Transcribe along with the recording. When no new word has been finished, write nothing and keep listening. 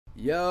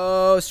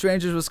Yo,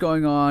 strangers, what's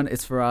going on?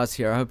 It's Faraz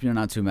here. I hope you're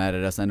not too mad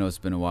at us. I know it's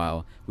been a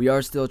while. We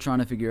are still trying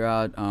to figure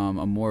out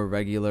a more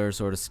regular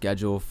sort of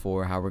schedule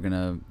for how we're going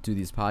to do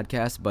these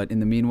podcasts. But in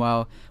the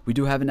meanwhile, we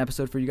do have an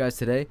episode for you guys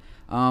today.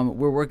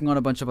 We're working on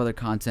a bunch of other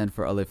content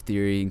for Aleph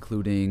Theory,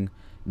 including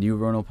new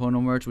Ronald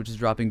Pono merch, which is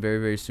dropping very,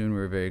 very soon.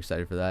 We're very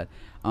excited for that.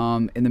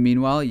 In the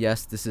meanwhile,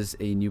 yes, this is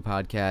a new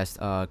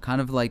podcast,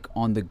 kind of like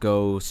on the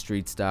go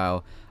street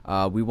style.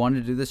 We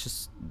wanted to do this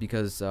just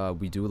because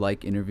we do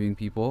like interviewing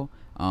people.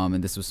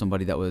 And this was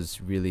somebody that was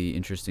really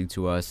interesting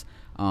to us.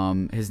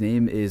 His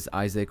name is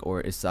Isaac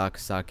or Isaac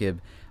Saqib.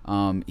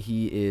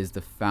 He is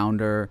the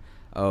founder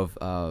of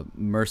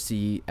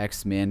Mercy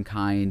X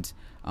Mankind.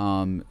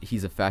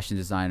 He's a fashion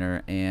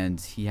designer and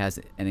he has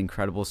an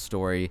incredible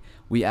story.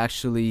 We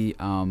actually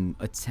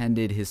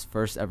attended his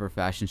first ever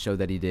fashion show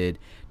that he did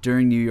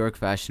during New York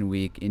Fashion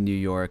Week in New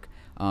York.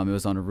 It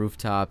was on a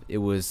rooftop. It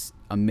was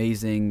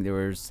amazing. There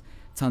was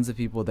tons of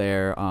people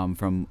there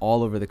from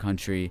all over the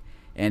country.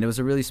 And it was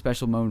a really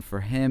special moment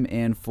for him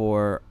and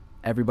for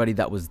everybody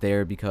that was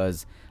there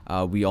because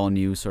we all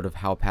knew sort of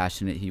how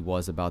passionate he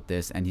was about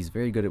this, and he's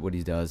very good at what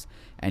he does,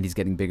 and he's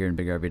getting bigger and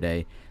bigger every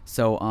day.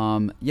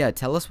 So yeah,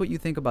 tell us what you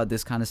think about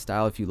this kind of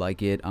style if you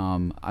like it.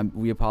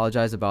 We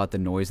apologize about the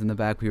noise in the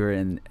back. We were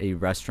in a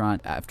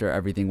restaurant after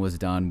everything was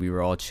done. We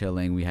were all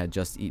chilling. We had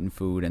just eaten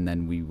food, and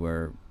then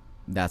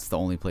that's the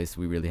only place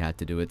we really had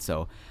to do it.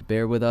 So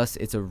bear with us.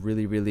 It's a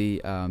really,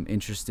 really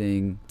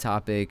interesting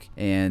topic,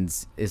 and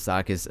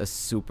Isaac is a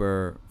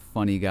super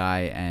funny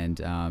guy,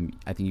 and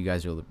I think you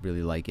guys will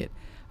really like it.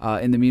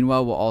 In the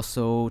meanwhile, we'll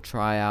also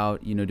try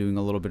out, doing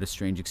a little bit of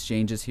strange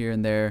exchanges here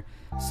and there.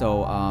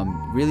 So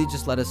really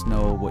just let us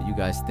know what you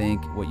guys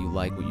think, what you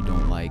like, what you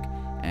don't like,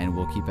 and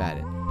we'll keep at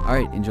it. All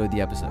right, enjoy the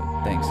episode.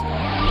 Thanks.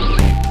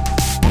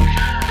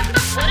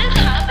 What is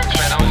happening?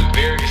 Man, I was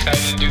very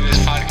excited to do this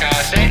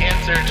podcast. That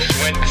answer just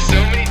went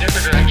so many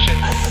different directions.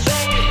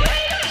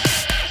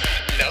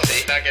 No,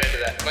 let's not get into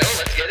that. Well,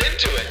 let's get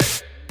into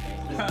it.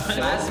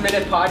 Last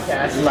minute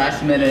podcast.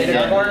 Last minute, In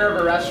yeah. a corner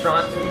of a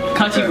restaurant.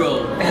 Country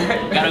Road.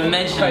 Gotta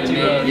mention it, Country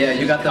man. Road. Yeah,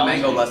 you got the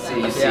mango lassi,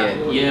 you see Yeah.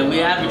 it. Yeah,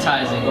 we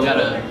advertising. We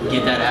gotta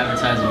get that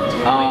advertising.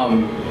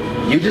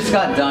 You just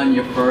got done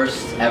your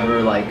first ever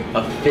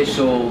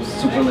official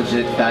super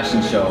legit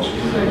fashion show.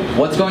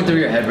 What's going through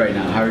your head right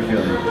now? How are you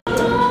feeling?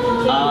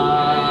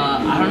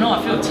 I don't know.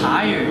 I feel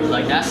tired.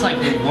 That's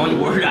the one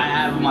word I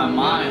have in my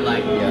mind.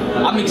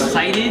 Yeah. I'm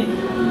excited,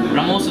 but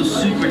I'm also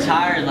super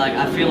tired.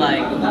 I feel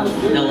like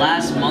the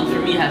last month for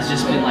me has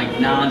just been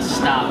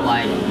non-stop.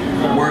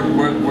 Work.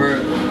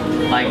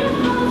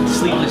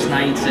 Sleepless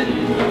nights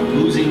and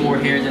losing more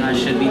hair than I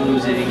should be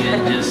losing,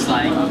 and just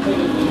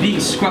being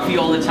scruffy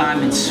all the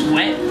time and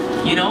sweat.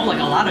 A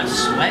lot of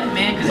sweat,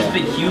 man, because it's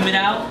been humid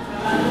out.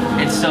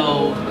 And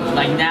so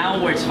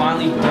now where it's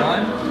finally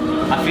done,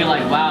 I feel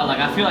wow,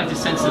 I feel the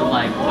sense of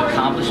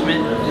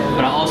accomplishment,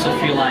 but I also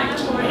feel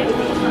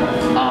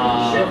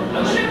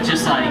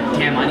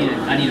damn,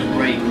 I need a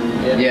break.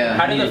 Yeah.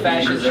 How did the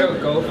fashion show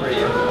go for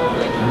you?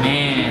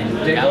 Man,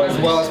 Did it that go was-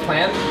 as well as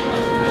planned?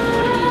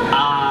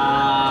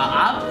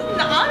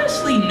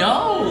 Honestly,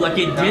 no. It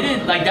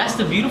didn't. That's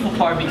the beautiful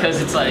part,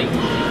 because it's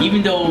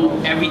even though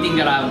everything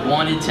that I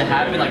wanted to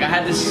happen, I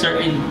had this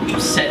certain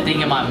set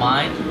thing in my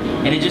mind,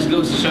 and it just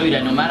goes to show you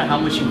that no matter how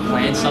much you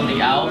plan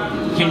something out,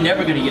 you're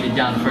never gonna get it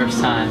down the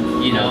first time,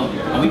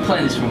 And we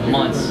planned this for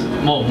months,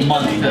 well,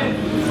 months,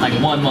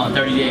 1 month,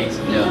 30 days.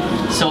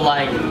 Yeah. So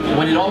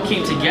when it all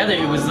came together,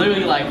 it was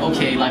literally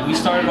okay, we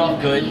started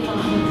off good,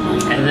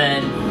 and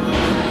then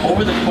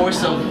over the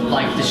course of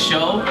the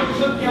show,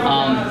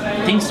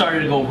 things started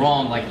to go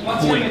wrong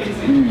quick.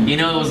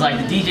 It was the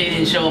DJ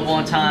didn't show up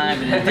on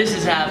time, and this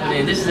is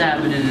happening, and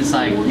it's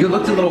You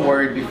looked a little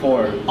worried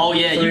before. oh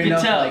yeah, So you can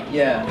enough, tell.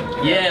 Yeah.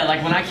 Yeah,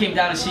 when I came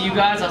down to see you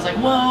guys, I was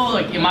whoa,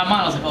 in my mind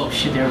I was oh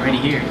shit, they're already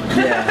here.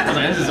 Yeah.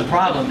 I was this is a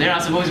problem. They're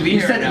not supposed to be You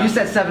here right now.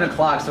 said 7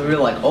 o'clock, so we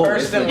were oh,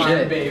 First it's in line,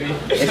 legit. baby.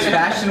 It's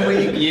fashion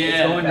week. Yeah.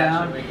 It's going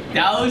down.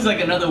 That was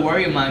another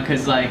worry of mine,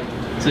 because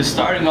so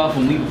starting off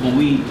when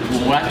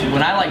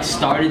I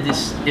started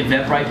this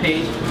Eventbrite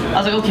page,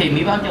 I was okay,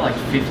 maybe I'll get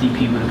 50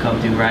 people to come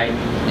through, right?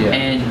 Yeah.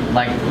 And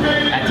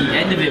at the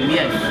end of it, we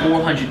had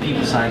 400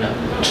 people sign up.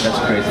 That's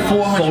crazy.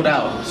 400 Sold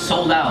out.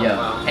 Sold out.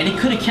 Yeah. And it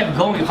could have kept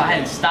going if I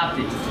hadn't stopped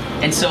it.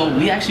 And so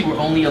we actually were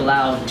only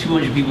allowed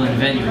 200 people in the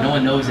venue. No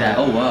one knows that.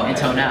 Oh, wow.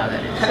 Until now,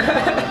 that is.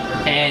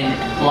 And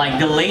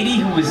the lady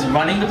who was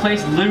running the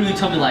place literally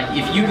told me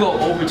if you go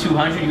over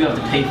 200, you have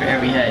to pay for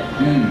every head.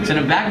 So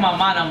in the back of my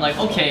mind, I'm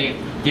okay,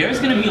 there's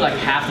gonna be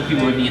half the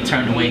people are being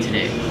turned away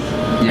today.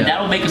 Yeah. And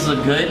that'll make us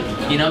look good,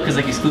 because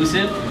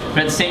exclusive.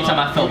 But at the same time,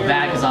 I felt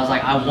bad because I was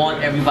I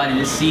want everybody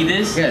to see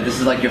this. Yeah, this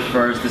is your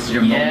first, this is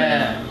your moment.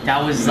 Yeah,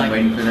 that was You've been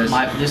waiting for this.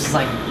 this is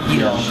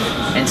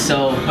and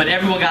so, but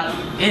everyone got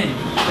in.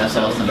 That's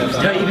awesome.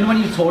 Even when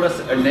you told us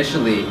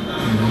initially,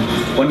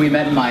 when we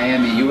met in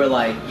Miami, you were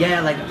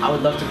yeah, I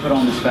would love to put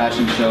on this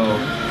fashion show.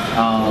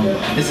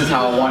 This is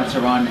how I want it to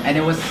run. And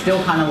it was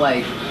still kind of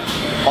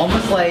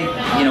almost like,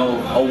 you know,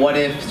 a what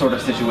if sort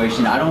of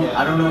situation. I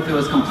don't know if it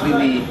was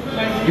completely.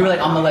 You were like,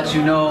 I'm gonna let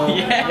you know.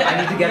 Yeah.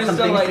 I need to get some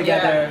things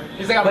together. Yeah.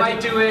 He's like, I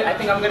might do it. I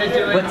think I'm gonna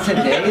do it. But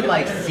today,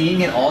 like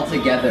seeing it all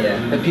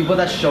together, the people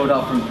that showed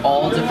up from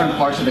all different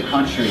parts of the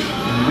country.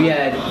 We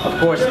had, of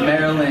course,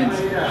 Maryland,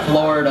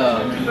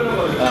 Florida.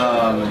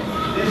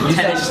 You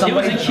said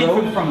somebody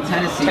drove from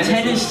Tennessee.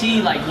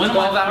 Tennessee, like one of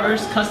my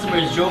first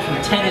customers drove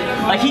from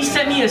Tennessee. Like he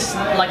sent me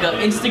like an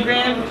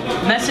Instagram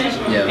message,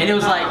 and it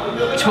was like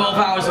 12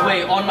 hours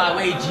away, on my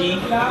way, G.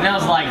 And I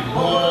was like,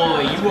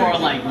 boy, you are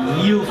like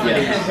real for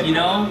this, you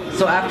know?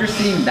 So after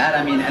seeing that,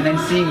 I mean, and then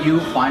seeing you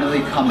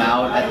finally come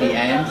out at the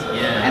end,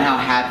 and how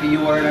happy you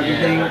were and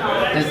everything,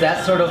 does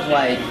that sort of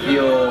like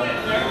feel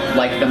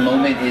like the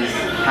moment is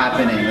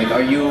happening? Like,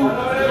 are you?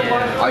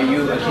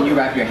 Can you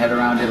wrap your head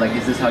around it? Like,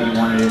 is this how you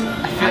wanted it?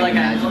 I feel like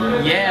I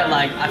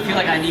feel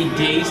like I need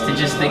days to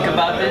just think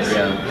about this,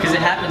 because it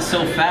happened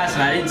so fast,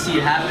 and I didn't see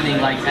it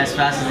happening like as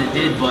fast as it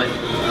did. But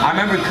I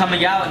remember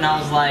coming out, and I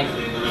was like,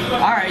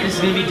 all right, this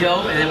is gonna be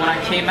dope. And then when I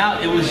came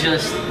out, it was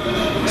just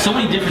so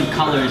many different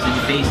colors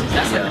and faces.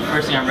 That's like the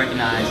first thing I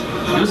recognized.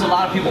 There was a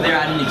lot of people there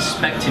I didn't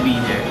expect to be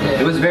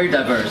there. It was very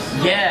diverse.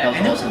 Yeah,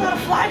 and there was a lot of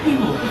fly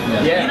people.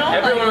 Yeah, you know,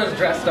 everyone like, was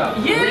dressed up.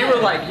 Yeah. We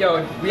were like,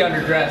 yo, we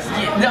underdressed.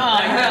 Yeah, no,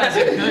 you guys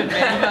are good,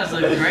 man. You guys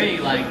look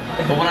great. Like,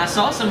 but when I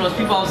saw some of those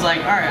people, I was like,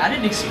 all right, I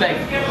didn't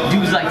expect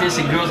dudes like this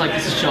and girls like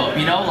this to show up.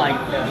 You know, like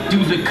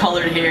dudes with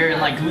colored hair and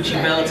like Gucci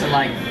belts and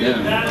like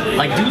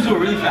dudes who were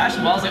really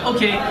fashionable. I was like,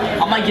 okay,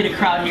 I might get a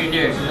crowd here and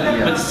there.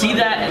 But to see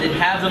that and then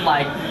have them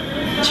like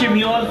cheer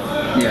me on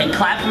and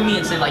clap for me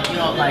and say like, you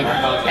know, like,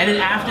 and then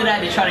after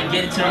that they try to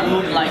get into the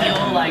room and like, yo,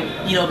 like,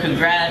 you know,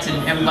 congrats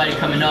and everybody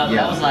coming up.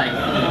 That was like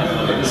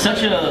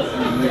such an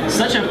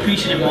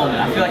appreciative moment.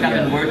 I feel like I've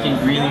been working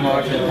really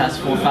hard for the past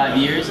 4 or 5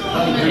 years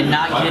and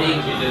not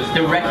getting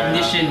the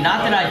recognition,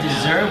 not that I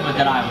deserve, but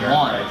that I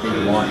want.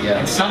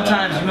 And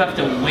sometimes you have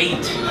to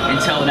wait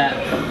until that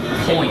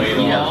point,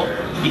 you know,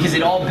 because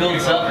it all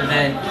builds up, and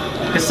then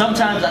because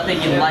sometimes I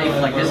think in life,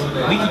 like this,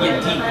 we can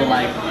get deep, but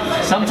like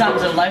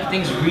sometimes in life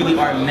things really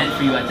aren't meant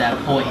for you at that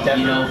point,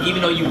 you know,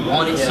 even though you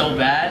want it so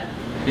bad.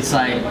 It's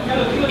like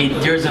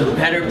there's a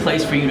better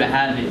place for you to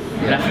have it,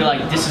 and I feel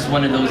like this is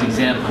one of those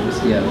examples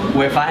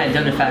where if I had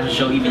done a fashion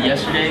show even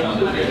yesterday,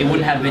 it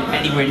wouldn't have been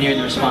anywhere near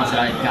the response that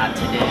I got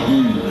today.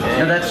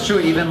 No, that's true.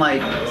 Even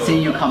like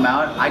seeing you come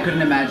out, I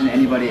couldn't imagine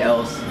anybody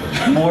else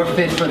more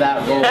fit for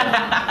that role,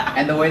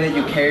 and the way that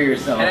you carry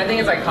yourself. And I think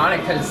it's iconic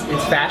because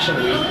it's Fashion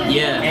Week.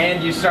 Yeah.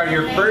 And you started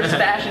your first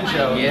fashion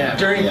show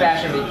during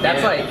Fashion Week.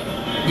 That's like.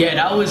 Yeah,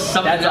 that was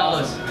something That's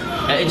else.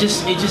 It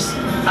just,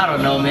 I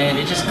don't know, man.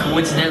 It just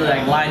coincidentally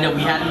like lined up.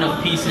 We had enough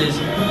pieces.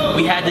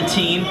 We had the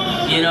team,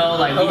 you know,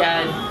 like we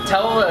had.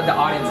 Tell the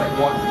audience like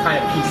what kind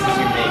of pieces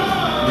you made.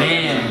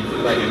 Man,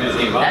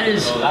 that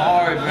is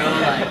hard, bro.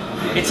 Like,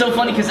 it's so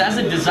funny because as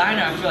a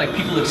designer, I feel like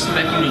people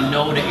expect you to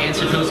know the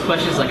answer to those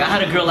questions. Like I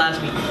had a girl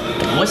ask me,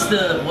 what's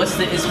the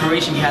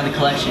inspiration behind the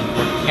collection?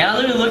 And I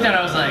literally looked at her,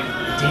 I was like,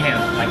 damn,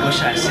 like what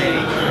should I say?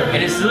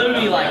 And it's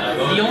literally like,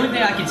 the only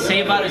thing I can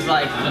say about it is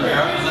like the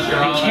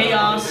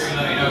chaos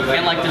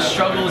and like the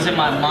struggles in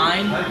my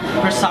mind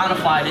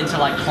personified into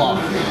like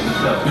cloth.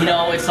 You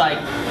know, it's like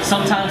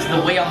sometimes the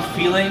way I'm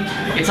feeling,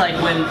 it's like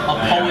when a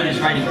poet is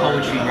writing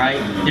poetry,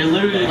 right? They're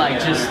literally like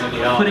just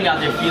putting out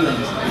their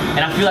feelings. And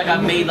I feel like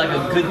I've made like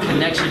a good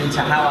connection into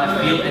how I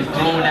feel and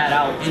thrown that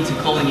out into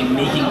clothing and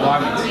making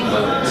garments.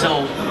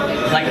 So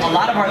like a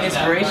lot of our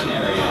inspiration,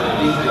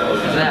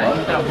 is that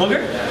a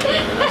booger?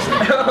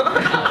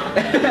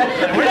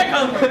 Where'd that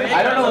come from?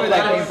 I don't know where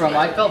that came from.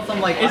 I felt some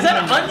like. Is that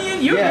an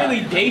onion? You're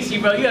really dacey,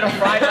 bro. You got a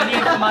fried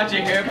onion come out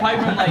your hair, probably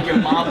from like your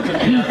mom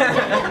cooking up.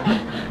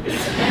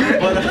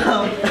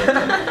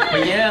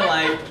 But yeah,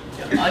 like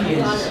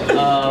onions.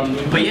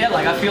 But yeah,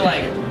 like I feel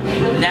like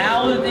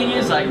now the thing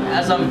is like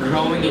as I'm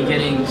growing and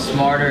getting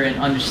smarter and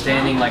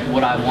understanding like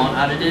what I want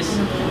out of this,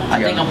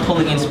 I think I'm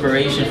pulling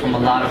inspiration from a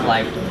lot of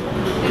like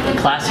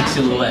classic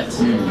silhouettes,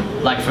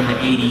 like from the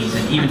 80s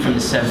and even from the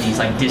 70s,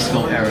 like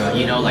disco era,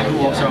 you know, like who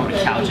walks around with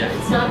a cow jacket,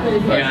 you know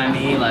what I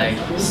mean? Like,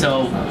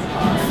 so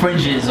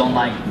fringes on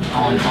like,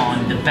 on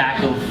the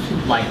back of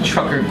like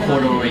trucker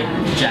corduroy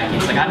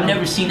jackets. Like I've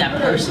never seen that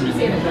person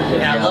before.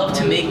 And I love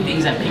to make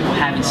things that people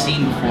haven't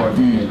seen before.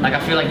 Like I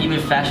feel like even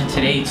fashion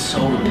today, it's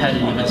so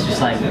repetitive. It's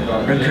just like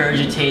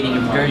regurgitating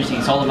and regurgitating.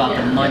 It's all about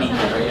the money.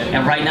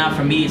 And right now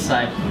for me, it's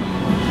like,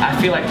 I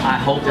feel like I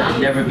hope that it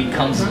never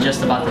becomes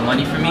just about the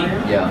money for me.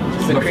 Yeah.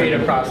 It's the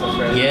creative process,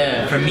 right?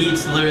 Yeah. For me,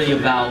 it's literally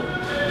about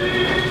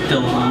the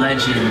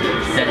legend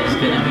that is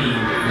gonna be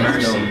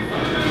Mercy.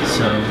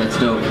 So that's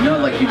dope. No,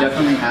 like you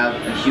definitely have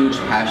a huge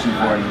passion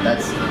for it.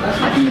 That's,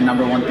 I think, the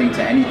number one thing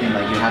to anything.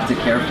 Like you have to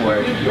care for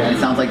it. And it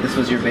sounds like this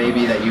was your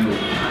baby that you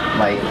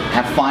like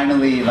have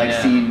finally like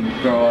seen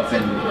grow up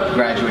and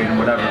graduate and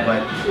whatever.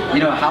 But you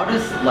know, how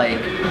does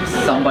like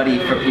somebody,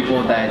 for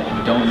people that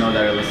don't know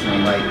that are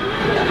listening, like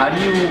how do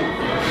you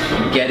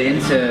get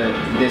into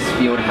this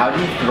field? How do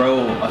you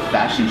throw a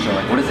fashion show?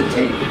 Like what does it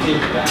take?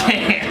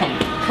 damn.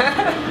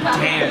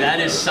 Damn, that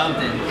is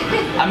something.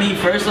 I mean,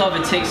 first off,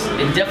 it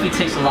definitely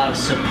takes a lot of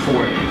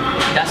support.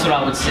 That's what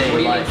I would say. What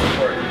do you like, mean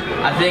support?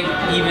 I think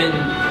even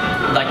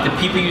like the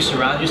people you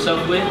surround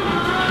yourself with,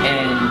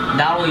 and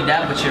not only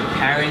that, but your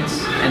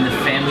parents and the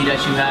family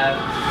that you have,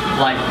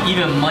 like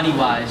even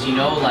money-wise, you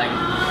know, like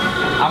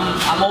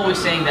I'm always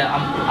saying that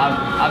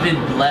I've been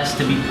blessed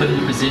to be put in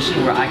a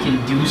position where I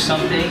can do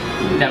something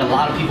that a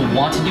lot of people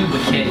want to do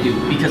but can't do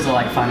because of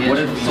like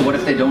financial. What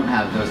if they don't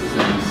have those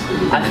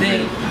things? I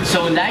think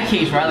so. In that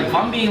case, right? Like if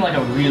I'm being like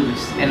a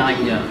realist, and like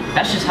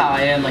that's just how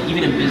I am. Like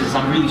even in business,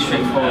 I'm really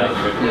straightforward.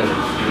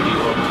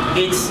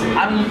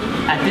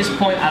 At this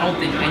point, I don't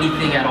think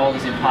anything at all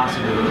is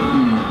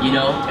impossible. You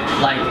know,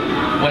 like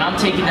when I'm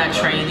taking that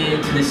train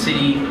into the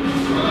city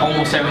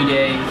almost every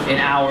day, an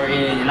hour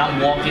in, and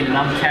I'm walking and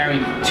I'm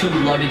carrying 2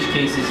 luggage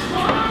cases,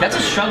 that's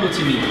a struggle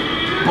to me.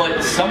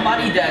 But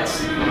somebody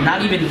that's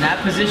not even in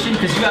that position,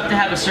 because you have to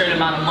have a certain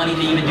amount of money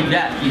to even do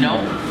that, you know?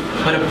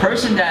 But a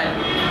person that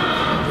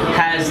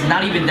has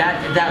not even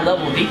that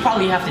level, they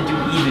probably have to do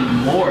even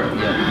more,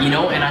 you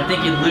know? And I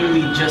think it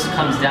literally just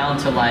comes down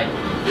to like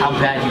how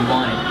bad you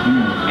want it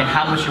and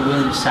how much you're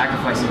willing to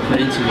sacrifice and put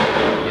into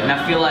it. And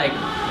I feel like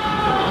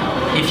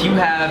if you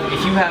have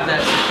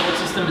that support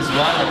system as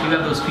well, like you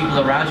have those people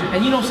around you,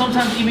 and you know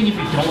sometimes even if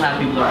you don't have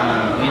people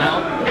around you, you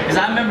know, because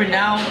I remember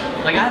now,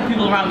 like I have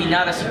people around me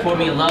now that support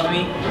me and love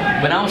me.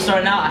 When I was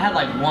starting out, I had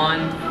like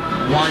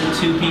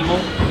two people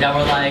that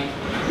were like,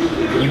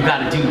 you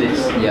gotta do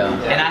this.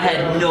 And I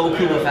had no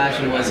clue what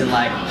fashion was, and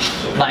like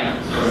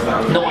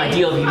no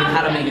idea of even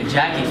how to make a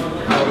jacket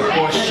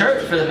or a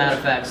shirt for the matter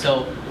of fact.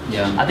 So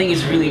I think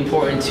it's really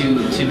important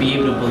to be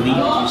able to believe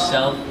in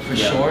yourself for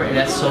sure, and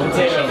that's so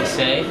cliche to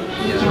say,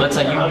 but it's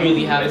like you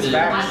really have to,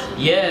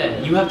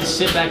 you have to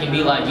sit back and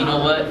be like, you know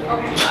what,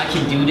 I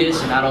can do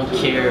this, and I don't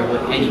care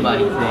what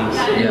anybody thinks,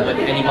 what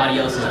anybody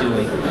else is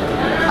doing.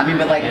 I mean,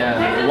 but like,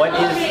 what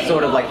is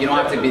sort of like, you don't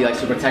have to be like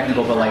super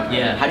technical, but like,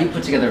 how do you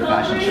put together a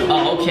fashion show?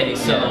 Oh, okay,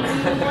 so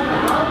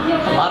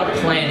a lot of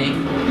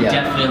planning,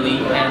 definitely,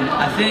 and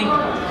I think,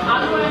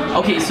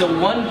 okay, so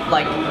one,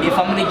 like, if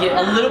I'm gonna get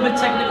a little bit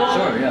technical,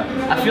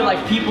 I feel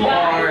like people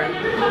are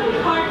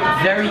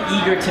very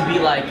eager to be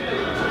like,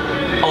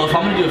 oh, if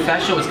I'm gonna do a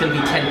fashion show, it's gonna be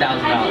 $10,000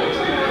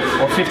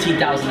 or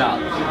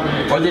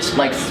 $15,000 or this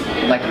like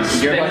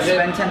you're gonna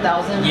spend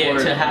 10,000? Yeah,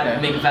 to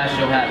make a fashion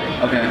show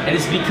happen. Okay. And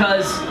it's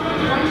because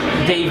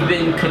they've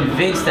been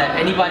convinced that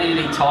anybody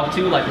that they talk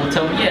to, like, will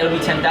tell them, yeah, it'll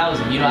be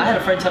 10,000. You know, I had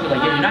a friend tell me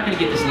like, yeah, you're not gonna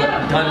get this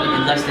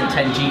done in less than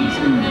 10 G's.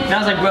 And I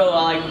was like, bro,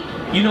 like,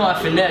 you know I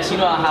finesse, you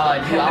know how I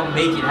do, I'll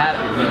make it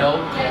happen, you know?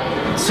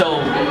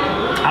 So,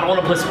 I don't want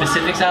to put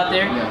specifics out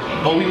there,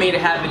 but we made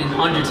it happen in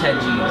under 10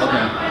 G's.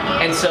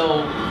 Okay. And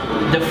so,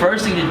 the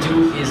first thing to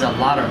do is a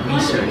lot of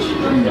research.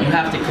 You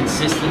have to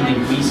consistently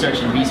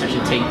research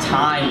and take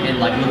time and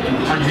like look through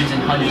hundreds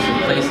and hundreds of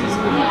places.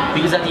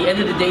 Because at the end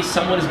of the day,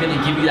 someone is going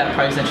to give you that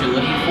price that you're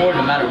looking for,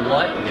 no matter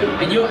what,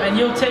 and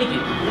you'll take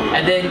it.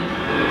 And then,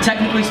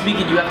 technically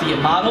speaking, you have to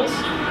get models.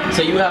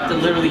 So you have to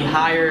literally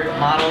hire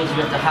models, you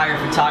have to hire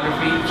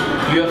photography,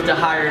 you have to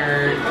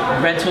hire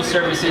rental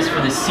services for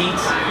the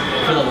seats,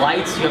 for the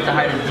lights, you have to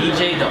hire the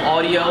DJ, the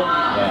audio,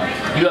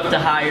 you have to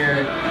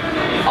hire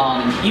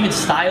even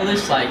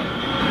stylists. Like,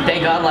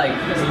 thank God, like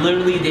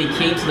literally they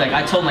came to, like,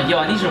 I told them like, yo,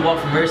 I need you to walk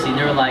for Mercy, and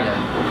they were like,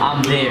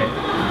 I'm there.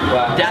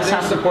 Wow. That's so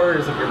how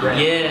supporters of your brand.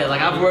 Yeah,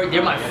 like I've worked,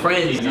 they're my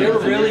friends. They were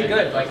really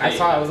good. Like I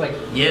saw, I was like,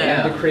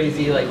 the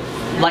crazy like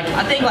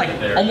I think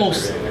like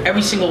almost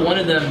every single one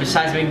of them,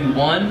 besides maybe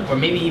one or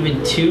maybe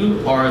even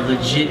two, are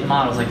legit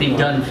models. Like they've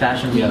done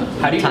fashion.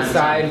 How do you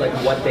decide like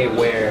what they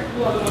wear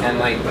and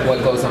like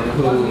what goes on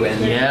who?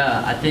 And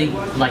I think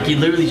like it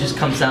literally just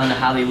comes down to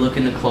how they look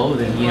in the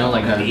clothing. You know,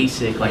 like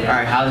basic. Like, all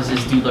right, how does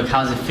this dude look?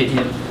 How does it fit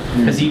him?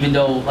 Because even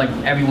though like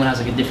everyone has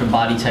like a different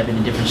body type and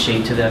a different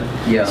shape to them,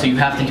 so you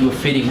have to do a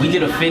fitting. We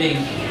did a fitting.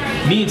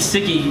 Me and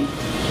Sticky,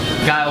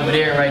 guy over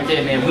there, right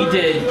there, man. We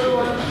did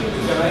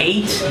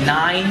 8,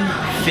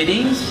 9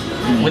 fittings.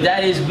 What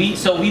that is, we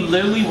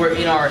literally were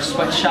in our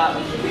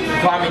sweatshop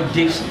garment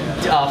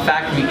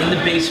factory in the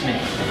basement.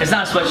 It's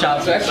not a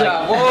sweatshop.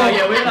 Sweatshop. Whoa. Oh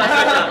yeah, we're not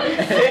a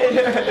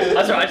sweatshop.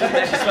 That's right. I just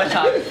mentioned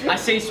sweatshop. I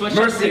say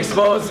sweatshop. Mercy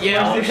exposed.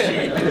 Yeah. Oh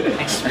shit.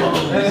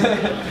 Exposed.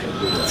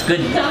 It's good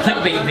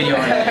clickbait video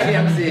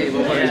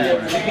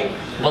right.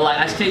 But like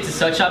I say it's a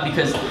sweatshop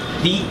because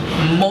the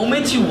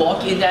moment you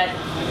walk in that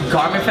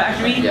garment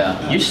factory,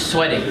 you're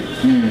sweating.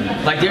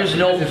 Like there's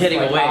no getting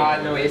like away.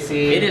 Hot, no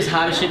AC. It is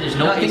hot as shit. There's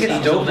no AC. I think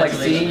it's dope, like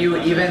seeing you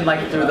even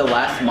like through the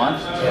last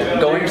month,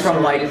 going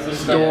from like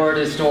store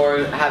to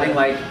store, having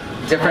like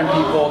different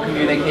people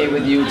communicate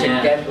with you to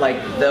get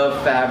like the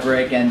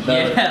fabric and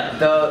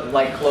the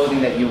like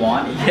clothing that you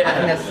want. I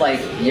think that's like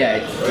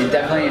it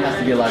definitely has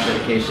to be a lot of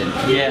dedication.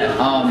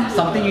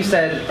 Something you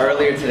said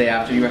earlier today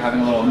after you were having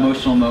a little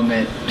emotional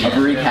moment of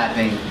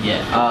recapping.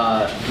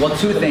 Well,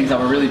 two things that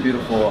were really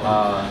beautiful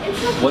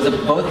was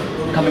both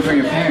coming from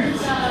your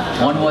parents.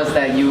 One was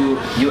that you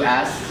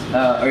asked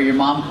or your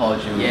mom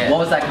called you. What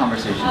was that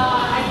conversation?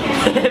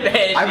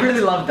 Man, I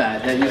really love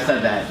that you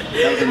said that.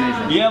 That was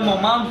amazing. Yeah, my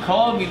mom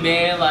called me,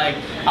 man. Like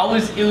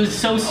it was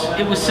so like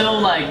it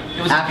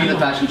was After the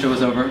fashion show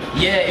was over.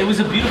 Yeah, it was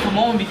a beautiful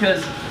moment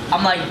because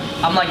I'm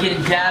like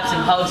getting dabs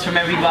and hugs from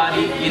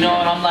everybody, you know,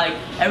 and I'm like,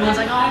 everyone's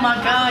like, oh my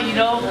God, you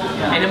know,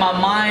 and in my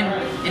mind,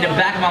 in the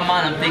back of my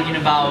mind, I'm thinking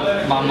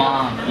about my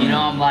mom, you know,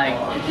 I'm like,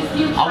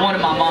 I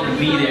wanted my mom to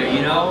be there,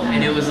 you know,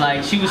 and it was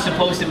like, she was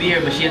supposed to be here,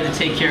 but she had to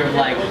take care of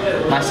like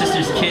my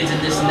sister's kids and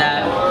this and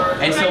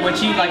that, and so when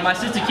she, like my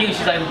sister came,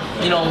 she's like,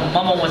 you know,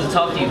 Mama wants to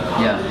talk to you.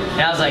 Yeah.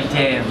 And I was like,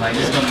 damn, like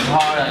this is gonna be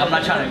hard, like, I'm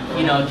not trying to,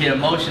 you know, get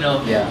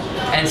emotional. Yeah.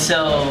 And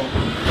so,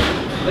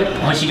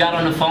 when she got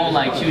on the phone,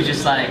 like, she was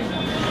just like,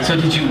 so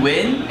did you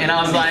win? And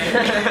I was like,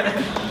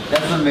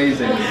 that's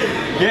amazing.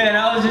 Yeah, and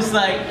I was just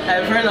like,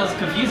 at first I was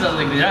confused. I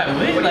was like, did I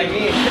win? Like,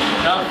 did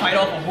I fight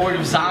off a horde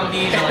of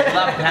zombies or like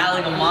without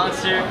battling a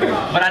monster?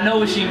 But I know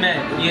what she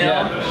meant, you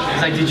know?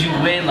 It's like, did you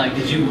win? Like,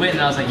 did you win?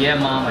 And I was like, yeah,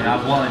 Mom, like I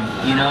won,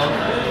 you know?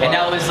 And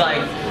that was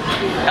like,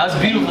 that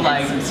was beautiful.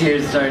 Like,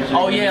 tears started.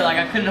 Oh yeah, like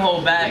I couldn't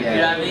hold back.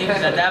 You know what I mean?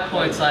 Because at that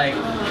point, it's like,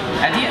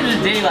 at the end of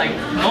the day, like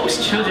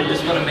most children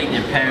just want to make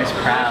their parents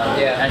proud.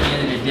 Yeah. At the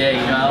end of the day,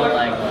 you know,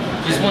 like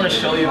just want to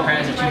show your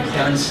parents that you've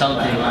done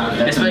something.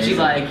 Especially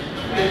like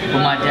with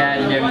my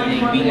dad and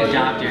everything, being a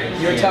doctor.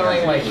 You were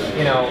telling like,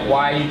 you know,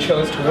 why you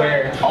chose to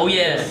wear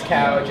this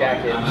cow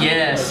jacket.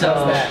 Yeah.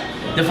 So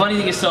the funny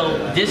thing is, so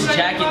this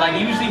jacket, like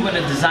usually when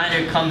a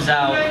designer comes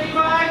out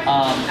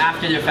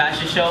after their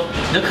fashion show,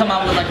 they'll come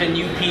out with like a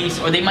new piece,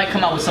 or they might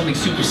come out with something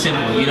super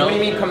simple, you know? What do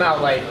you mean come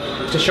out, like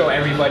to show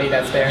everybody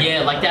that's there?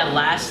 Yeah, like that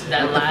last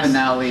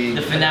finale.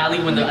 The finale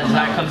when the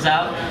designer comes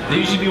out, they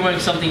usually be wearing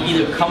something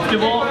either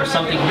comfortable or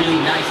something really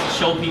nice to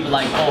show people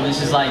like, oh,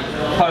 this is like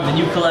part of the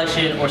new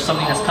collection or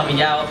something that's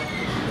coming out.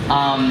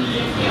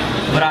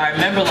 But I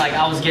remember like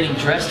I was getting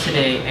dressed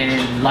today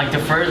and like the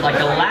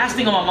last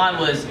thing on my mind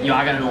was, yo,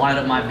 I gotta line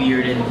up my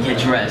beard and get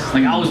dressed.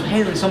 Like I was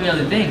handling so many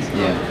other things.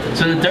 Yeah.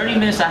 So in the 30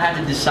 minutes I had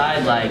to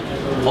decide like,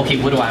 okay,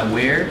 what do I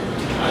wear?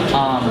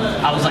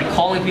 I was like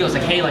calling people, I was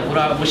like, hey, like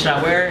what should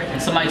I wear?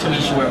 And somebody told me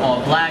you should wear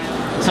all black.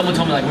 Someone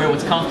told me like wear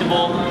what's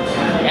comfortable.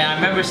 And I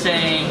remember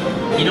saying,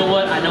 you know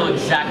what, I know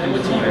exactly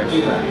what to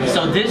wear.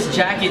 So this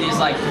jacket is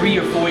like 3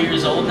 or 4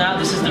 years old now.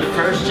 This is the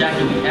first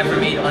jacket we ever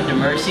made under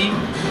Mercy.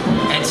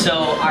 And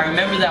so I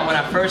remember that when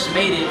I first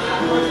made it,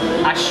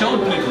 I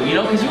showed people, you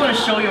know, because you want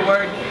to show your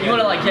work, you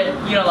want to like get,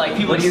 you know, like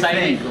people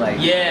excited. Like,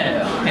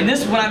 yeah. And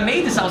this, when I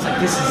made this, I was like,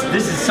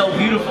 this is so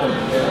beautiful.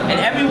 And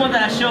everyone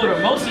that I showed, or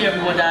mostly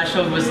everyone that I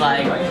showed, was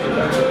like,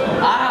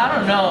 I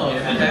don't know,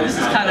 this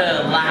is kind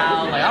of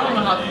loud. Like I don't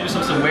know how people are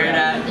supposed to wear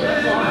that.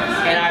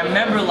 And I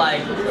remember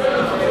like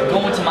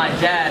going to my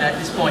dad at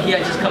this point. He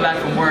had just come back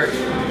from work,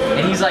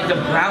 and he's like the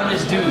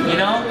brownest dude, you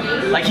know?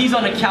 Like he's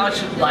on the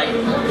couch, like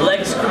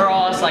legs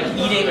crossed, like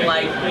eating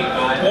like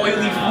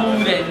oily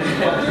food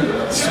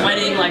and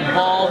sweating like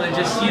balls and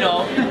just, you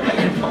know,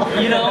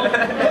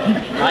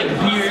 like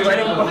beard.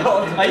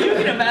 Like you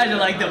can imagine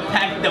like the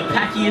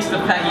packiest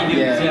of packy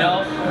dudes, you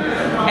know?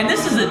 And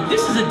this is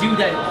a dude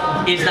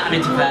that is not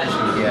into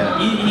fashion. Yeah.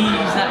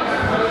 He's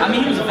not. I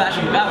mean, he was a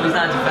fashion guy, but he's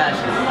not into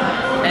fashion.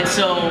 And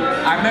so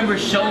I remember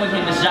showing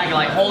him this jacket,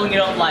 like holding it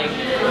up, like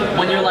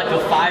when you're like a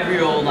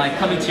 5-year-old, like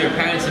coming to your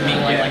parents and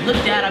being like, look,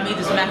 Dad, I made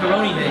this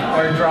macaroni thing.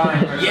 Or a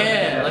drawing. Or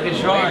yeah, like a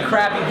drawing. Like a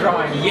crappy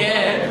drawing.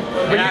 Yeah.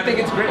 But you think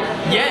it's great.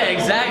 Yeah,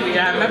 exactly.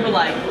 And I remember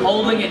like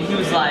holding it, and he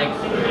was like,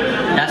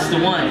 that's the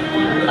one.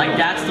 Like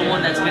that's the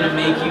one that's gonna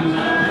make you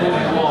who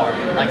you are.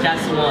 Like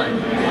that's the one.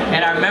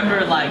 And I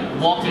remember like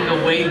walking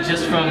away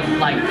just from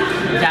like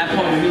that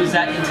point where he was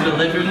at into the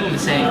living room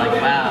and saying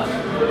like, wow,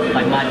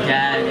 like my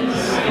dad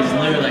is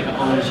literally like an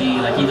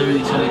OG. Like he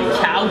literally told me the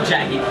cow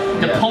jacket,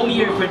 the pony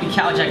ear printed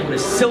cow jacket with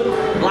a silk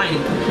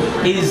lining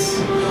is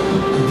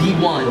the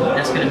one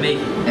that's gonna make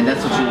it. And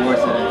that's what you wore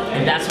today.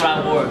 And that's what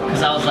I wore,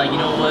 because I was like, you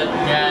know what,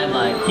 Dad,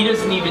 like he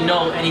doesn't even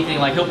know anything.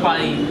 Like he'll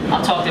probably,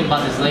 I'll talk to him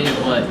about this later,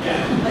 but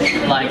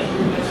like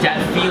that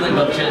feeling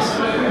of just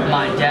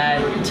my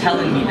dad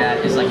telling me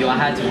that is like, yo, I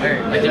had to wear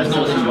it. Like there was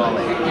no other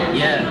choice.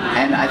 Yeah.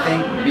 And I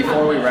think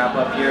before we wrap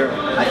up here,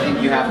 I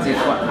think you have to,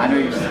 I know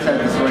you've said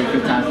the story a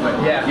few times,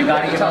 but you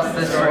gotta give us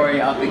the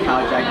story of the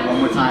cow jacket one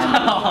more time.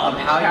 Of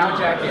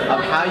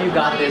how you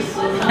got this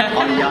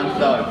on Young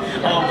Thug.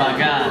 Oh my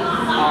God.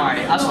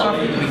 Alright, I'll start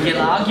from the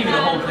beginning. I'll give you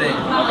the whole thing.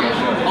 Okay,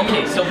 sure.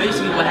 Okay, so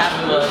basically what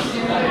happened was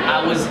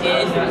I was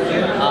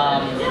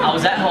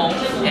at home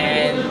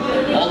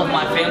and all of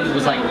my family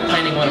was like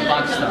planning on a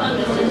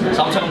Pakistan.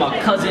 So I'm talking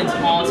about cousins,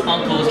 aunts,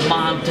 uncles,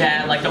 mom,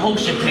 dad, like the whole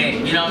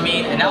shebang, you know what I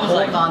mean? And that was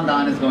like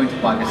Khandan is going to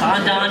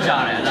Pakistan. Khandan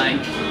Jara,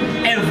 like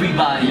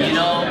everybody, you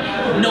know?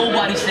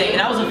 Nobody saying, and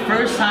that was the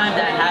first time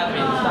that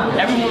happened.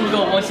 Everyone would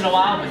go once in a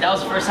while, but that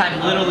was the first time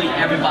literally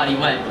everybody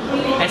went.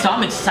 And so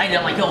I'm excited,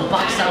 I'm like, yo,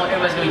 Pakistan,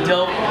 everybody's gonna be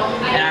dope.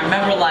 And I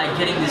remember like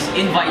getting this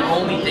invite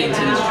only thing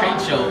to this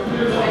trade show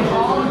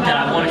that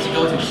I wanted to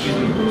go to, excuse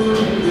me.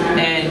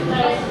 And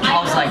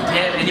I was like, like,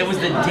 damn, and it was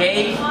the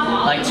day,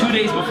 like 2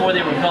 days before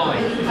they were going.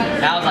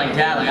 And I was like,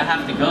 Dad, like I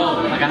have to go.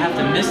 Like I have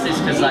to miss this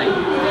because like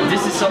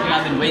this is something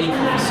I've been waiting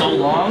for so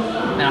long.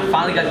 And I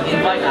finally got the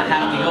invite, I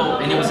have to go.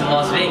 And it was in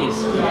Las Vegas.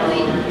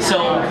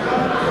 So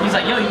he's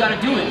like, yo, you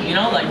gotta do it, you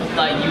know? Like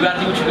you gotta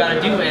do what you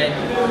gotta do. And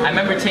I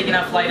remember taking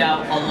that flight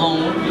out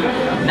alone.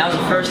 And that was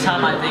the first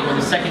time I think, or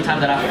the second time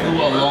that I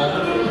flew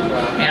alone.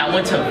 And I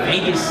went to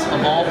Vegas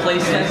of all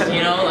places,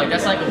 you know, like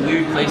that's like a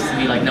weird place to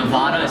be. Like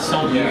Nevada is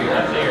so weird.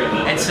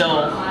 And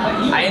so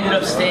I ended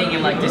up staying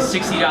in like this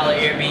 $60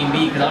 Airbnb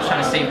because I was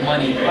trying to save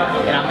money.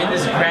 And I'm in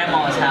this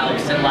grandma's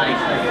house and like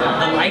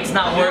the light's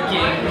not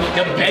working,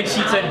 the bed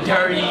sheets are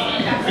dirty,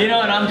 you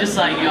know, and I'm just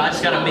like, yo, I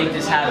just gotta make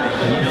this happen.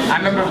 I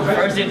remember the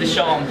first day of the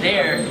show I'm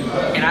there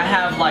and I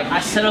have like, I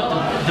set up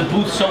the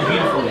booth so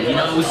beautifully, you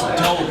know, it was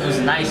dope, it was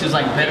nice, it was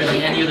like better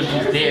than any other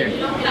booth there.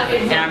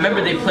 And I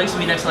remember they placed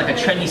me next to like a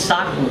trendy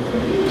sock booth.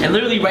 And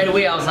literally right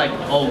away I was like,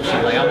 oh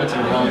shit, like I went to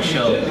the wrong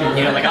show.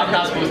 You know, like I'm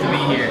not supposed to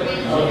be here.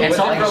 And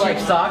so for like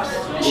socks?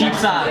 Cheap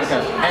socks.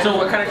 And so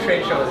what kind of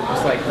trade show was it?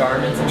 Just like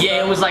garments and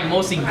Yeah, it was like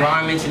mostly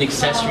garments and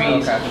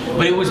accessories. Okay.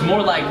 But it was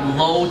more like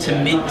low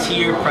to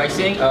mid-tier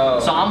pricing. Oh.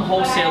 So I'm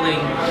wholesaling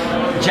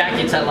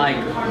jackets at like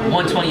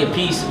 $120 a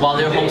piece while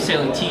they're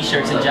wholesaling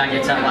t-shirts and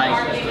jackets at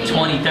like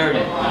 $20,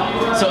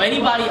 $30. So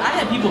anybody, I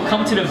had people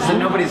come to the booth. So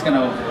nobody's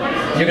gonna.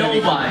 You're gonna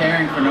be Nobody.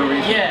 comparing for no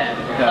reason. Yeah.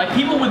 Okay. Like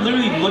people would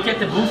literally look at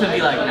the booth and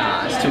be like,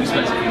 nah, it's too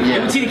expensive. Yeah. They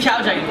would see the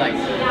cow jacket and be like,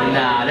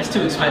 nah, that's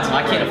too expensive.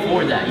 I can't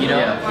afford that, you know?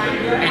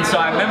 Yeah. And so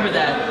I remember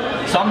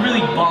that. So I'm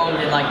really bummed,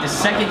 and like the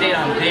second day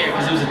I'm there,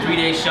 because it was a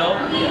 3-day show,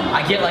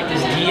 I get like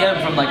this DM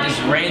from like this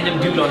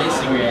random dude on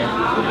Instagram,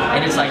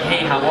 and it's like,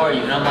 hey, how are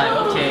you? And I'm like,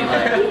 okay,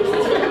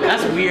 like,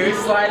 that's weird. He's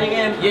sliding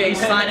in. Yeah,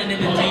 he's sliding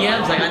in the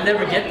DMs, like I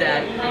never get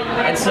that.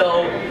 And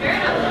so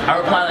I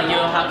reply like,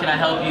 yo, how can I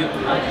help you?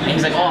 And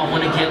he's like, oh, I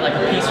want to get like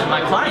a piece for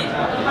my client.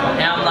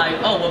 And I'm like,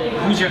 oh, well,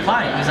 who's your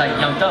client? He's like,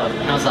 Young Thug.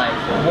 And I was like,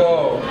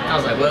 Whoa. I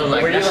was like, well,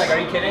 like, Were you that's- like, are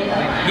you kidding?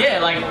 yeah,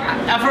 like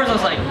at first I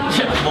was like,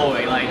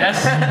 boy, like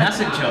that's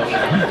a joke.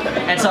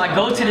 And so I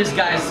go to this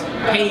guy's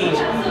page,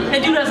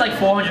 and dude has like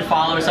 400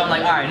 followers. So I'm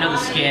like, all right, another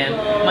scam.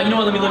 I'm like, you know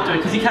what? Let me look through it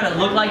because he kind of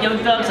looked like Young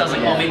Thug. So I was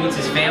like, oh, maybe it's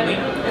his family.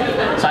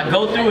 So I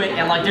go through it,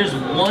 and like there's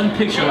one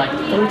picture, like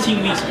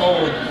 14 weeks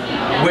old,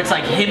 where it's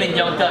like him and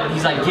Young Thug, and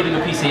he's like giving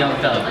a piece of Young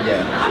Thug.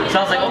 Yeah. So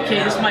I was like,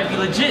 okay, this might be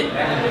legit.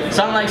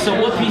 So I'm like, so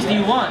what piece do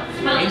you want?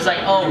 And he's like,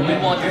 oh, we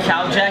want the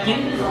cow jacket,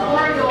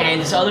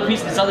 and this other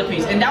piece,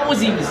 and that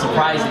wasn't even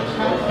surprising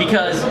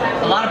because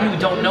a lot of people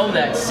don't know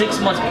that 6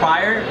 months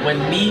prior, when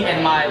me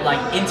and my like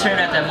intern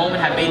at that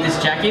moment had made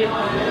this jacket,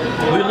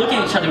 we were looking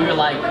at each other, we were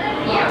like,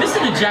 this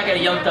is the jacket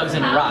of Young Thug's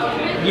in the Rock.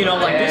 You know,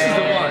 like this is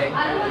the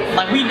one.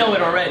 Like we know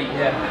it already.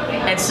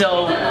 Yeah. And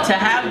so to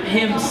have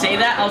him say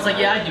that, I was like,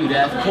 yeah, I do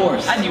that. Of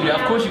course. I do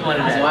that. Of course you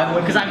wanted that. Why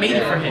wouldn't Because I you? made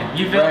it for him.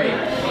 You feel me?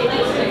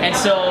 And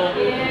so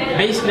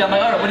basically I'm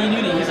like, all right, what do you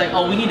need? He's like,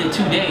 oh, we need it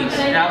 2 days.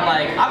 And I'm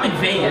like, I'm in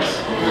Vegas.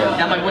 Yeah.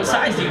 And I'm like, what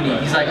size do you need?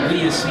 He's like, we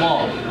need a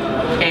small.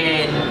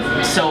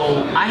 And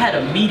so I had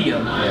a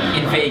medium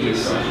in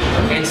Vegas.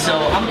 And so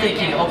I'm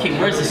thinking, okay,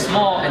 where's the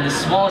small? And the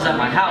small is at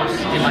my house,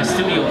 in my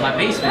studio, in my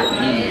basement.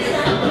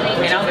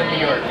 And I'm in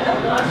New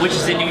York. Which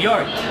is in New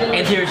York.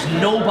 And there's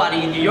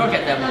nobody in New York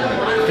at that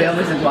moment.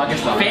 Families in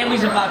Pakistan.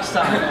 Families in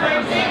Pakistan.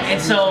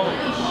 And so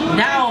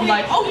now I'm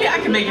like, oh yeah, I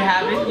can make it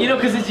happen. You know,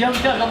 because it's Young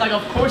Thug. I'm like,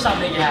 of course I'll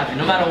make it happen,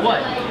 no matter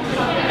what.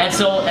 And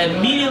so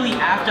immediately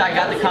after I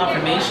got the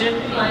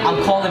confirmation,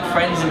 I'm calling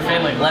friends and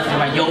family left and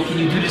right. Yo, can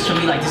you do this for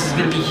me? Like, this is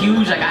gonna be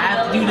huge. Like, I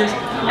have to do this.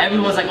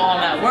 Everyone's like, oh,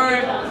 I'm at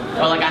work,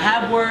 or like I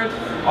have work,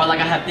 or like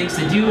I have things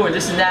to do, or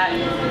this and that.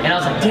 And I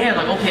was like, damn,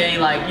 like okay,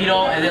 like you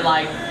know. And then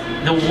like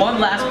the one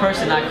last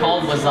person I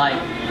called was like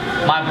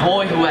my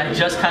boy who had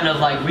just kind of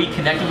like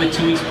reconnected with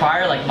 2 weeks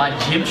prior, like my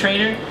gym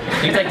trainer.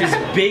 He's like this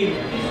big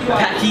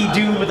packy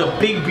dude with a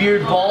big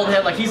beard, bald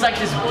head. Like he's like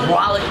this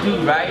brolic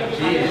dude, right?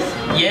 Jeez.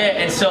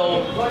 Yeah, and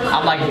so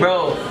I'm like,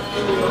 bro,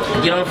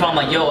 get on the phone. I'm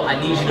like, yo, I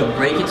need you to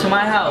break into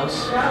my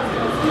house,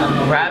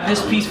 grab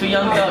this piece for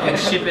Young Thug and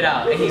ship it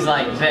out. And he's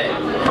like, bet.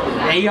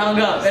 And he hung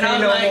up. And I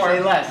was no like, more.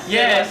 Say less.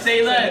 yeah,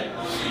 say less.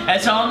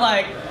 And so I'm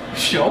like,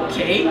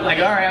 okay, like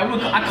all right.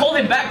 I called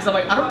him back because I'm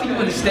like, I don't think you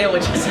understand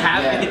what just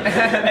happened.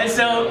 And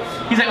so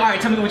he's like, all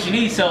right, tell me what you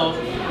need. So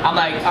I'm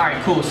like, all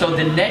right, cool. So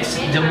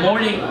the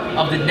morning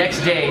of the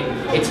next day,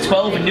 it's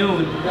 12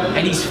 noon,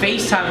 and he's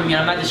FaceTiming me.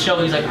 And I'm at the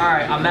show. He's like, all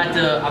right, I'm at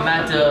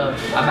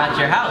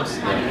your house.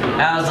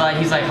 And I was like,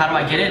 he's like, how do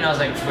I get in? And I was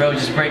like, bro,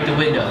 just break the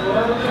window.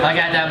 Like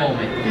at that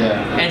moment.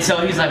 Yeah. And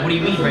so he's like, what do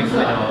you mean break the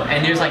window?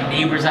 And there's like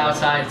neighbors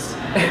outside.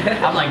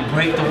 I'm like,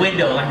 break the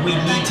window. Like we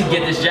need to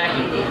get this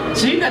jacket.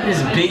 So you got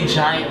this big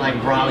giant like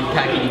brolic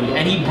packaging,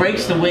 and he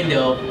breaks the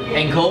window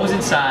and goes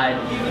inside,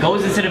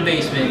 goes into the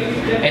basement,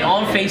 and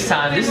on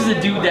FaceTime, this is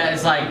a dude that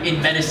is like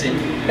in medicine.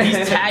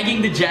 He's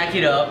tagging the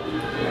jacket up,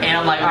 and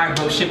I'm like, all right,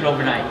 bro, ship it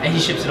overnight, and he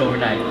ships it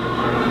overnight.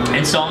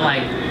 And so I'm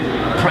like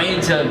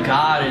praying to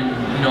God and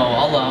you know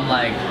Allah. I'm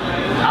like,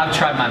 I've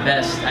tried my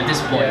best at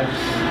this point.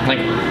 Yeah. like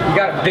You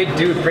got a big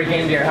dude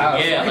breaking into your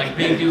house. yeah, like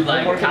big dude,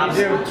 like what more can cops,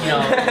 you you do?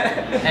 know.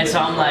 And so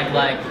I'm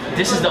like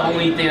this is the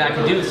only thing I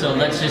can do. So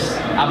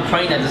I'm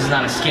praying that this is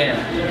not a scam.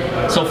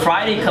 So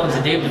Friday comes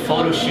the day of the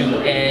photo shoot,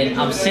 and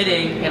I'm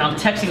sitting and I'm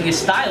texting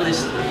this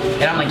stylist,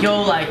 and I'm like,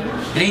 yo, like,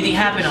 did anything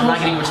happen? I'm not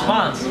getting a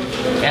response.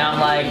 And I'm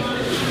like,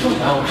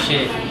 oh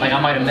shit, like I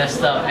might have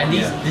messed up. And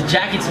the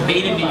jacket's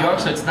made in New York,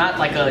 so it's not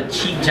like a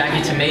cheap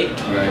jacket to make.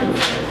 Right.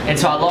 And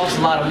so I lost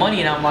a lot of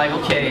money, and I'm like,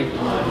 okay,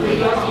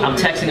 I'm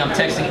texting,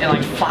 and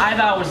like 5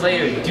 hours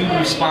later, dude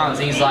responds,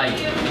 and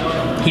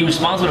he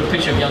responds with a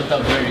picture of Young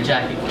Thug wearing a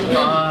jacket.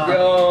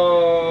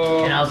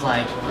 Yo. And I was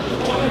like,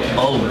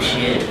 oh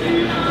shit.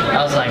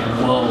 I was like,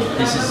 whoa,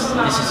 this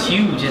is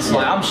huge. It's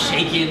like I'm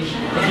shaking,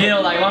 you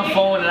know, like my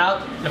phone,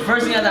 and the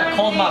first thing I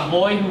called my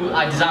boy who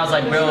I designed. I was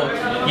like,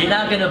 bro, you're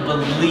not gonna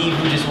believe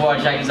who just wore a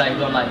jacket. He's like,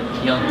 I'm like,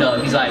 Young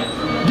Thug. He's like,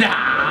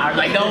 nah,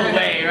 like no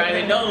way, right?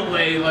 Like no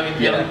way,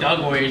 fucking Young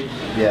Thug wears.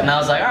 Yeah. And I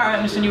was like, all right, I'm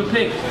gonna send you a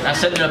pic. I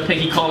sent him a pic.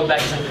 He called me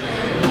back. He's like,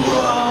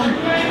 bro,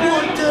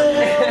 what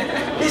the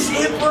hell? This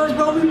it for us,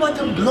 bro. We about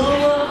to blow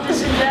up,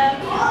 this and that.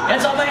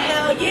 And so I'm like,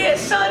 hell yeah,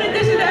 son, and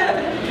this and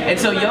that. And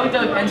so Young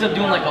Thug ends up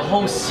doing like a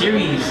whole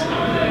series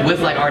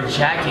with like our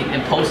jacket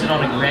and posted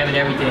on the gram and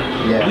everything.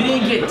 Yeah. We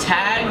didn't get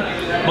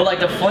tagged, but like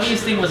the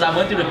funniest thing was I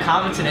went through the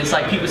comments and it's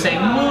like people saying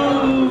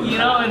moo, you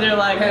know, and they're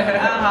like,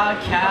 haha,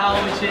 cow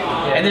and shit.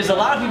 And there's a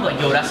lot of people like,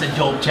 yo, that's a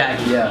dope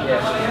jacket.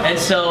 Yeah. And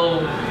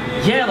so,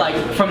 yeah, like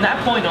from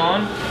that point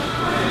on,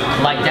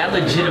 like that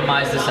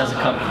legitimized us as a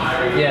company.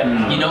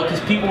 Yeah. You know,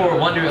 because people were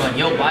wondering like,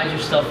 yo, why is your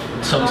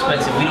stuff so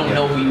expensive? We don't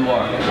know who you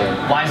are.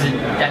 Why is it,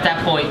 at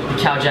that point, the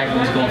cow jacket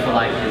was going for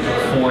like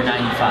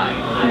 $4.95.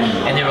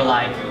 And they were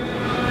like,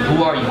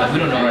 who are you? Like, we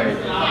don't know you.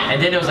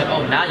 And then it was like,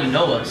 oh, now you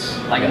know us.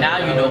 Like, now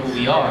you know who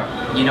we are,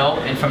 you know?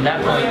 And from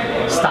that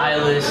point,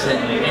 stylists and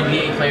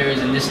NBA players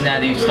and this and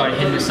that, they started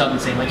hitting us up and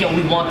saying like, yo,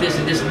 we want this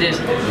and this and this.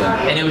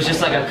 And it was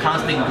just like a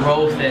constant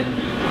growth and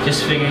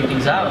just figuring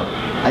things out.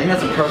 I think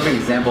that's a perfect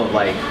example of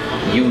like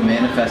you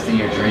manifesting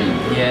your dream.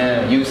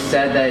 Yeah. You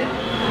said that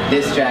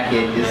this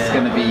jacket is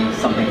going to be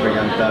something for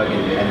Young Thug,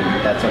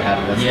 and that's what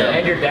happened. That's Yeah. dope.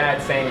 And your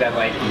dad saying that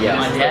like, Yeah.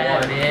 My this is the dad,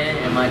 one. man,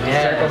 and my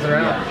dad. Circles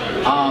around.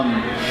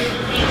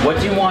 Yeah. What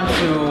do you want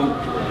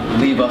to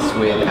leave us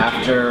with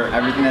after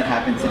everything that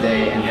happened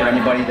today, and for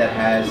anybody that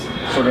has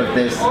sort of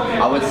this,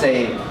 I would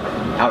say,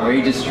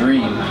 outrageous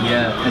dream?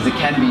 Yeah. Because it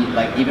can be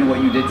like even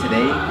what you did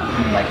today,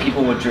 like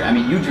people would dream. I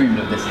mean, you dreamed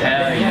of this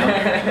Hell day, you know?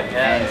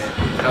 yeah.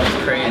 That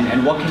was crazy.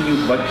 And what can you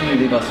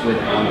leave us with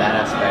on that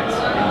aspect,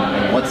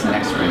 and what's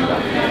next for you?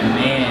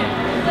 Man,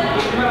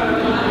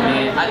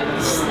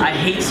 I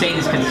hate saying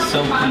this because it's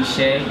so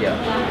cliche. Yeah.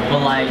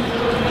 But like,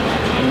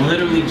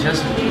 literally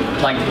just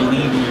like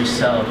believe in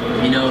yourself.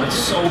 You know, it's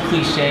so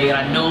cliche, and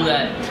I know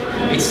that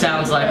it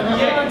sounds like,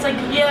 oh, it's like,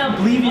 yeah,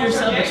 believe in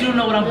yourself, but you don't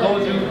know what I'm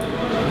going through.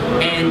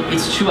 And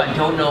it's true, I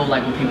don't know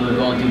like what people are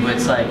going through, but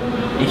it's like,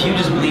 if you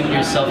just believe in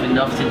yourself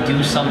enough to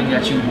do something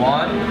that you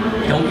want,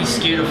 don't be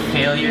scared of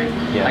failure.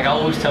 Yeah. Like I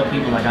always tell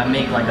people, like I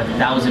make like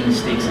 1,000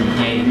 mistakes a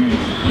day.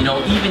 You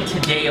know, even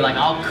today, like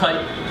I'll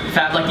cut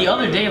like the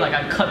other day, like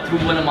I cut through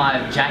one of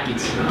my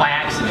jackets by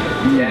accident.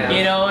 Yeah.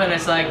 You know, and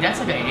it's like, that's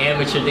like an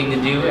amateur thing to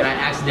do, and I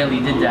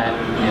accidentally did that.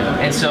 Yeah.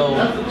 And so,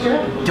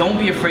 don't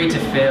be afraid to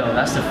fail.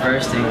 That's the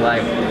first thing.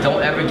 Like,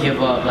 don't ever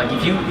give up. Like,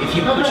 if you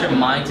put your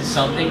mind to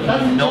something,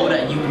 and you know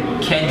that you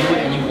can do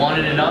it and you want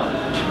it enough,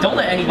 don't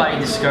let anybody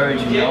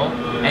discourage you, you know?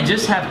 And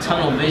just have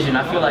tunnel vision.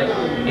 I feel like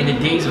in the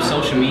days of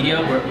social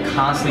media, we're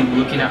constantly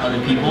looking at other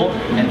people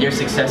and their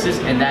successes,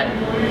 and that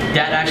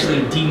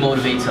actually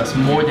demotivates us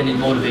more than it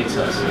motivates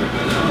us.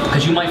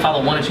 Because you might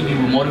follow one or two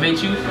people who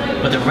motivate you,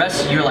 but the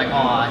rest you're like, oh,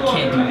 I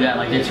can't do that,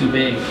 like they're too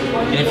big.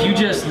 And if you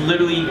just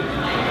literally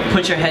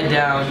put your head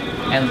down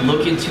and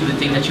look into the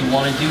thing that you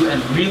want to do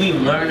and really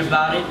learn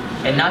about it,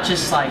 and not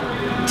just like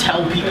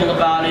tell people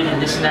about it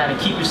and this and that, and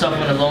keep yourself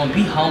on the low and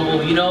be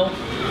humble, you know,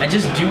 and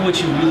just do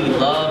what you really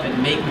love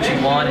and make what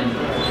you want,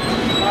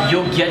 and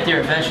you'll get there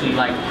eventually.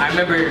 Like, I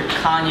remember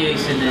Kanye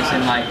said this,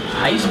 and like,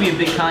 I used to be a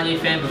big Kanye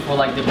fan before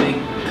like the big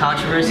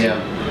controversy. Yeah.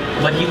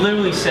 But he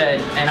literally said,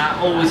 and I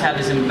always have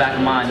this in the back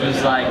of my mind,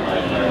 he's like,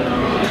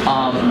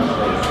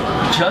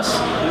 just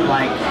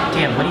like,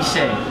 damn, what'd he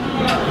say?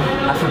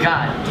 I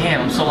forgot.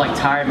 Damn, I'm so like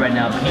tired right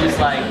now. But he was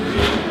like,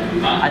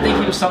 I think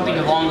he was something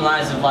along the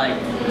lines of like,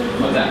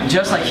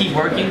 just like keep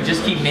working,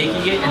 just keep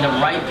making it, and the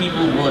right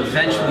people will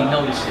eventually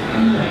notice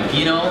it.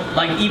 You know,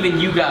 like even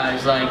you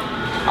guys, like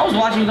I was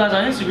watching you guys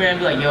on Instagram,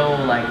 be like, yo,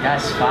 like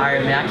that's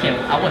fire, man.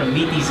 I want to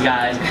meet these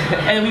guys.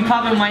 And then we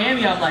pop in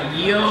Miami, I'm like,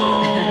 yo,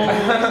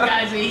 these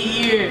guys are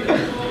here.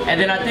 And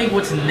then I think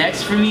what's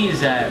next for me is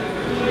that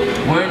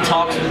we're in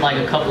talks with like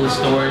a couple of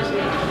stores,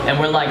 and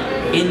we're like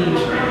in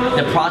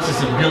the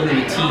process of building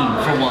a team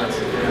for once.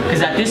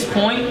 Because at this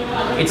point,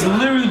 it's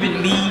literally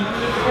been me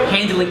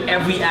handling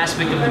every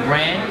aspect of the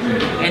brand.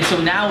 And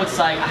so now it's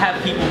like I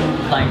have people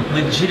who like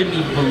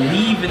legitimately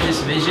believe in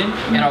this vision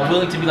and are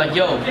willing to be like,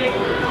 yo,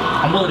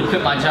 I'm willing to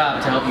quit my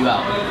job to help you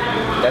out.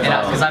 That's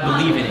Because I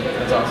believe in it.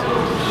 That's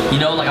awesome. You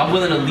know, like I'm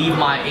willing to leave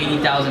my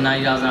 $80,000,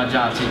 $90,000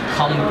 job to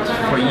come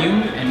for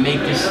you and make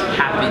this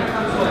happen.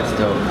 That's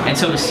dope. And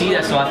so to see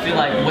that, so I feel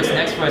like what's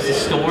next for us is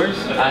stores.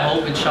 I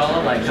hope,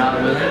 inshallah, like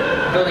God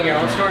willing. Building your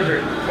own stores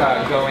or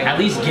going? At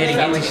least getting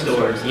selling into in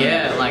stores.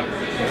 Yeah, like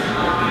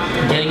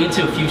getting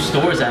into a few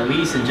stores at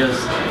least and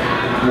just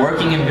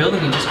working and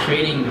building and just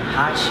creating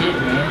hot shit,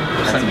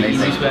 man. It's That's like the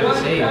amazing. easiest way I can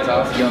say it. That's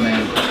awesome. Yo,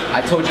 man,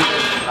 I told you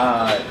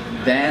this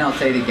then, I'll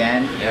say it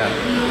again. Yeah.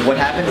 What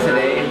happened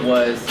today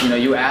was, you know,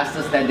 you asked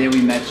us that day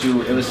we met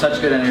you. It was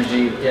such good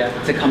energy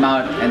to come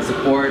out and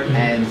support,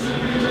 and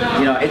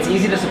you know, it's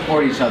easy to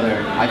support each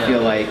other, I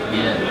feel like.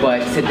 Yeah.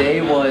 But today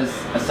was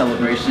a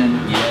celebration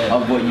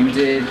of what you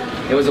did.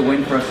 It was a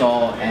win for us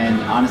all, and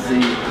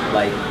honestly,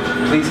 like,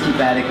 please keep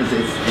at it because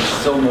it's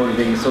so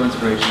motivating, so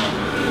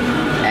inspirational.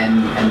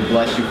 And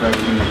bless you for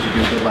everything that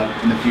you do. Good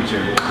luck in the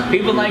future.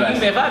 People like Best.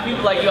 you, man. If I have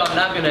people like you, I'm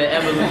not gonna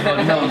ever lose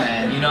motivation. No,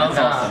 man. You know, That's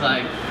so awesome. it's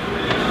like.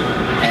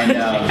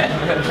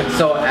 And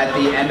so at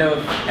the end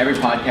of every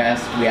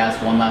podcast, we ask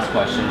one last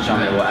question.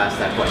 Shami will ask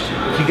that question.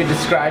 If you could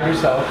describe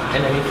yourself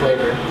in any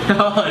flavor,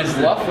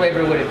 what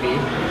flavor would it be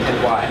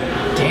and why?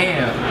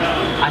 Damn,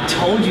 I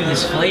told you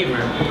this flavor,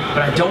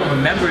 but I don't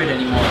remember it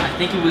anymore. I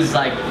think it was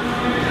like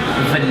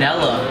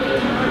vanilla.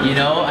 You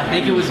know, I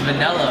think it was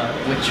vanilla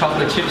with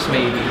chocolate chips,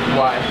 maybe.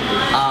 Why?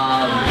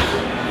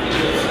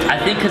 I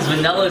think because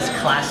vanilla is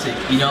classic.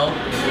 You know,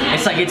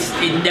 it's like it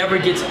never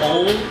gets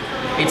old.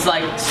 It's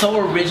like so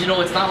original.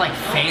 It's not like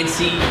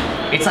fancy.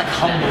 It's like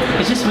humble.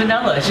 It's just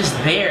vanilla. It's just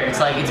there. It's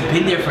like it's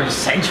been there for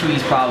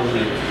centuries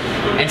probably.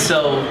 And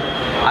so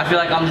I feel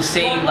like I'm the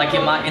same. Like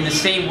in the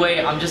same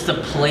way, I'm just a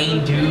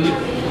plain dude,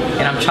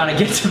 and I'm trying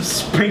to get some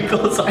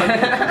sprinkles on it.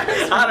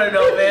 I don't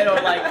know, man.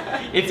 Or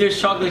like if there's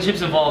chocolate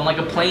chips involved, I'm like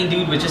a plain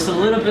dude with just a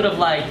little bit of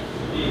like.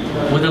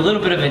 With a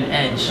little bit of an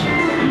edge,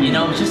 you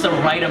know, just the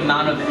right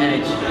amount of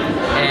edge,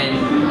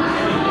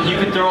 and you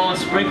could throw on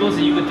sprinkles,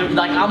 and you could throw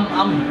like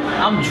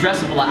I'm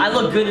dressable. Like, I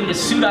look good in the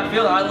suit. I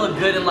feel like I look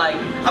good in like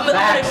I'm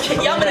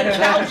in a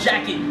cow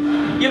jacket.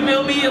 You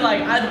feel me?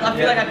 Like I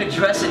feel like I could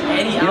dress in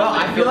any outfit. You know,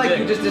 I feel like good.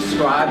 you just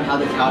described how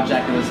the cow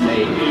jacket was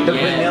made. The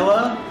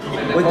vanilla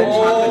with the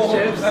chocolate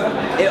chips,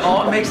 it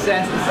all makes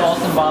sense. It's all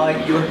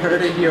symbolic. You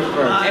heard it here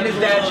first. And his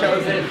dad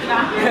chose it.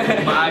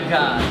 My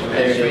God,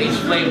 There it strange is.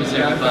 flavors,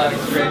 everybody.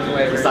 Great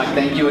flavor. Sak,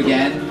 thank you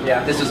again.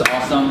 Yeah. This was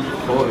awesome.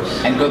 Of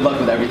course. And good luck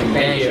with everything.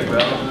 Thank you, bro.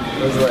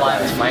 Fly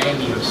to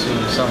Miami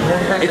soon,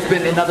 something. It's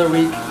been another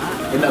week,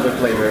 another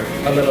flavor.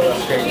 A little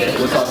less stranger.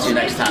 We'll talk to you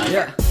next time.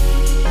 Yeah.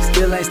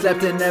 Still ain't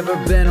slept and never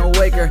been a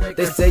waker.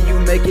 They say you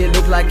make it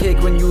look like cake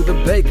when you the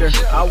baker.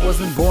 I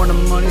wasn't born to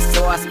money,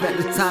 so I spent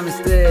the time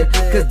instead.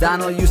 Cause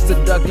Donald used to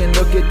duck and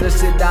look at the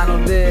shit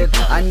Donald did.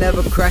 I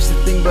never crashed a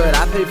thing, but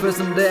I paid for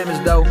some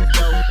damage though.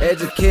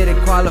 Educated,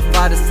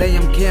 qualified to say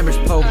I'm Cambridge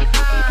Pope.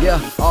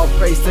 Yeah, all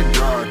praise to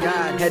God.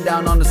 Head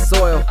down on the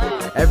soil.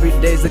 Every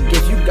day's a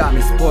gift, you got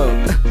me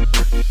spoiled.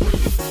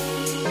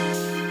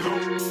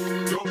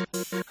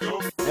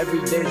 Every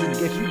day's a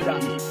gift, you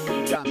got me.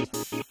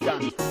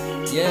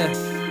 Yeah.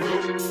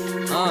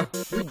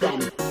 You got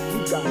me.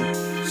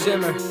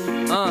 Shimmer.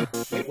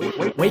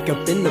 Wake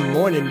up in the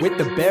morning with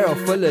the barrel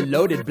full of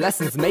loaded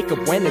blessings. Make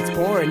up when it's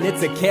pouring.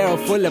 It's a carol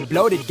full of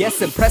bloated.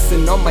 Guess I'm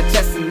pressing on my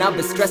chest and I've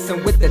been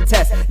stressing with the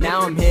test.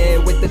 Now I'm here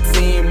with the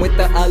team, with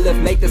the olive,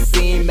 make the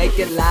scene, make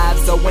it live.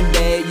 So one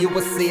day you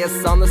will see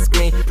us on the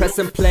screen. Press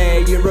and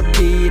play, you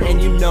repeat,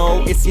 and you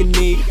know it's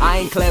unique. I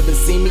ain't clever,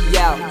 see me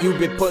out. You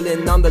been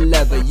pulling on the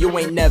lever. You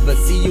ain't never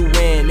see you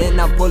win,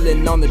 and I'm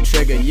pulling on the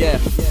trigger. Yeah.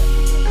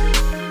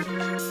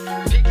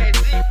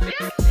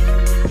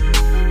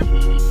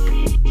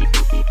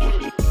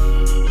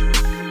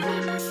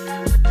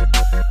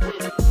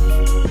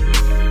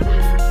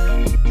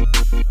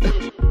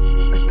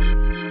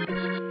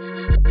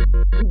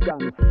 You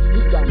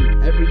got me.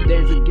 Every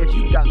day's a gift,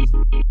 you got me.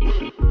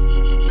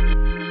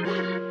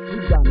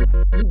 You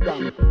got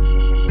me.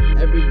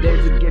 Every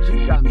day's a gift,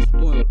 you got me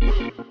spoiled.